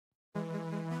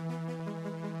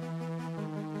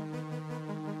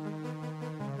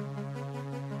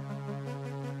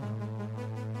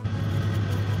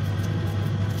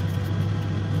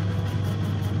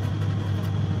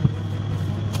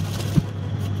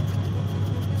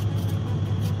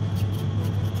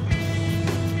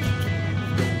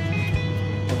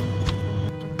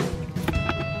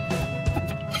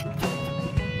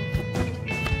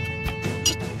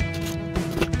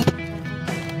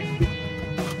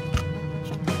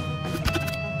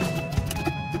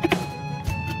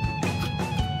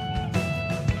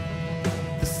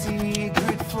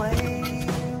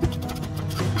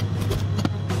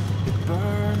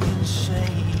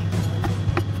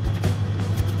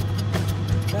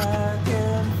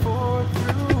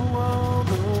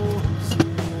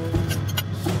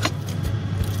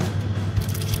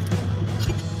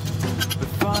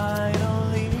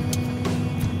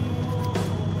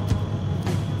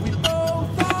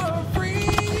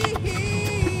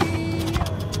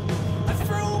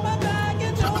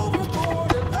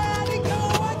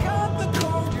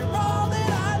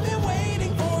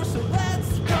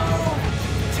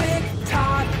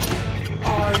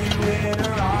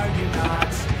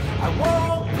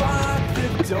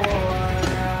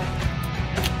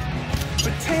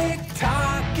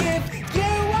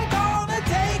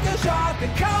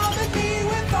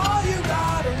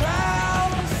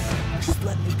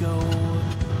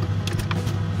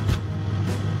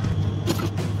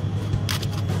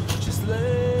Just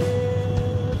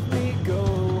let me go.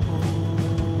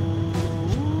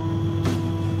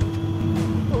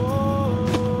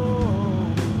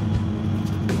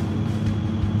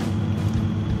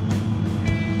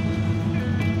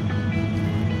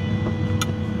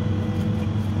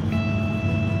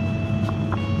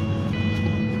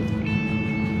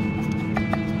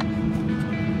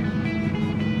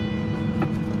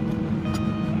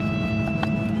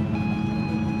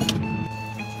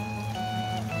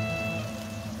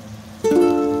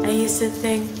 I used to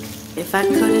think if I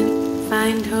couldn't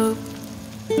find hope,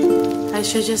 I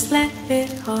should just let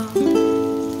it all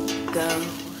go.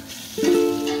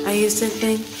 I used to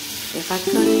think if I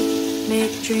couldn't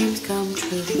make dreams come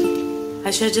true,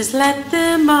 I should just let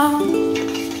them all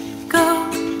go.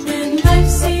 When life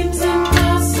seems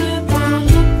impossible,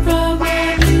 look from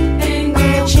a new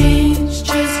angle, change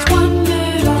just one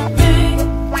little thing.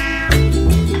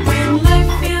 When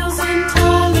life feels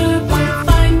intolerable,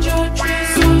 find your true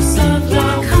source of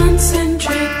love.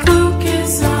 Concentrate,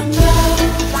 focus on love.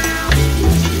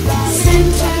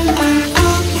 Center and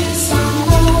focus on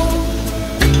love.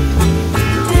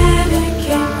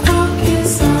 Dedicate,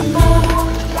 focus on love.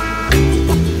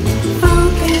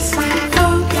 Focus on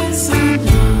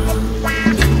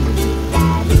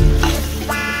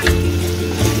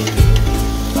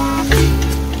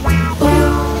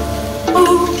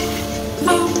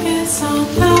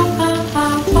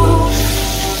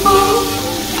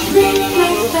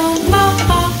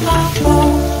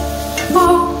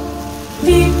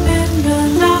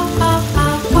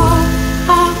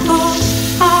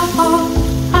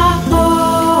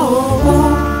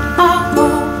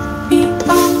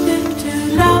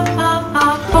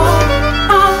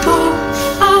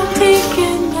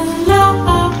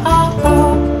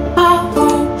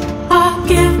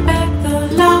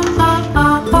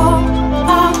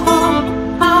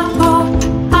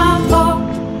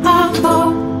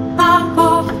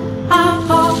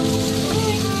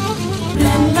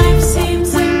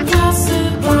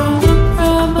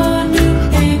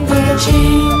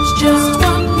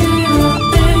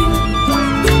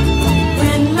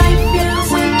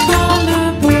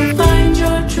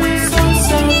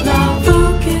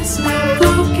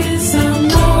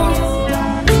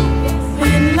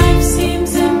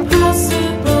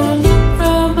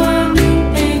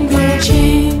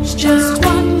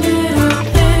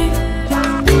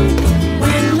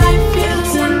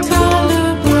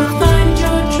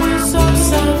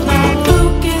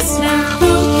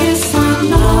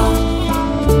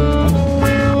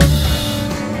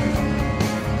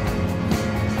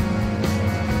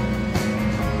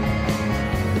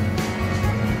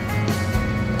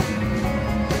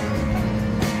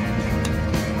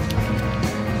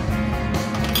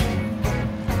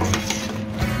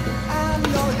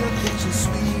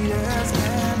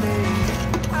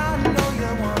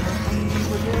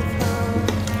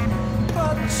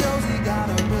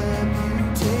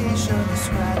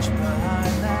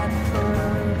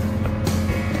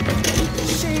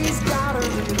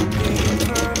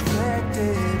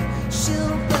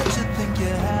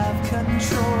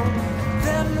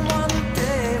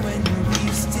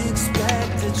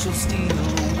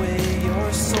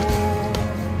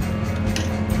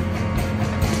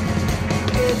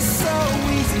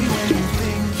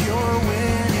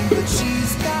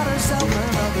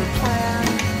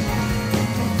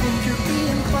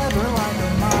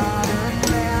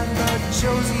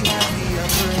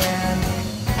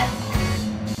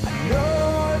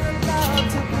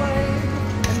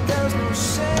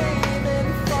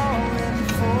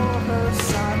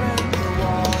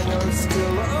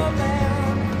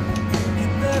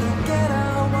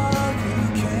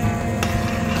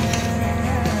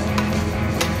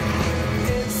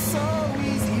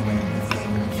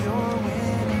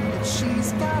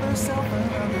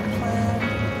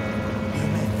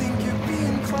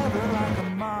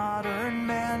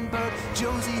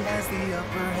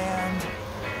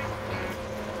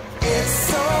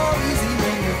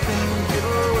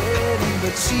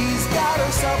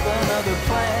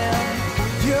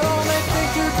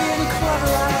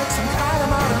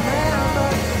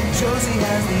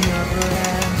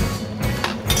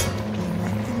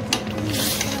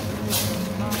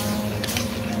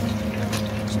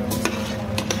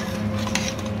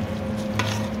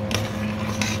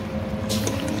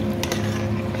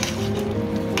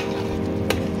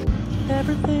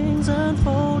Everything's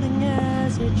unfolding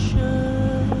as it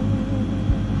should.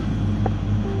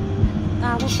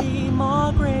 I would be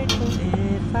more grateful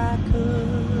if I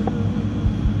could.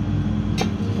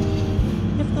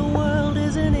 If the world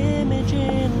is an image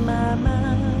in my mind,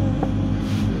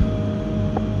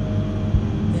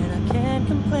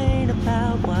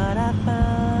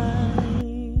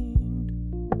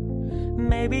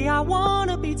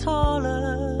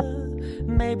 taller.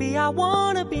 Maybe I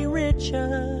wanna be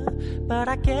richer, but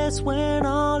I guess when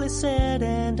all is said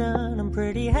and done, I'm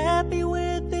pretty happy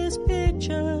with this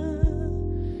picture,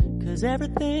 'cause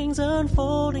everything's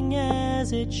unfolding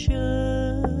as it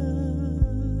should.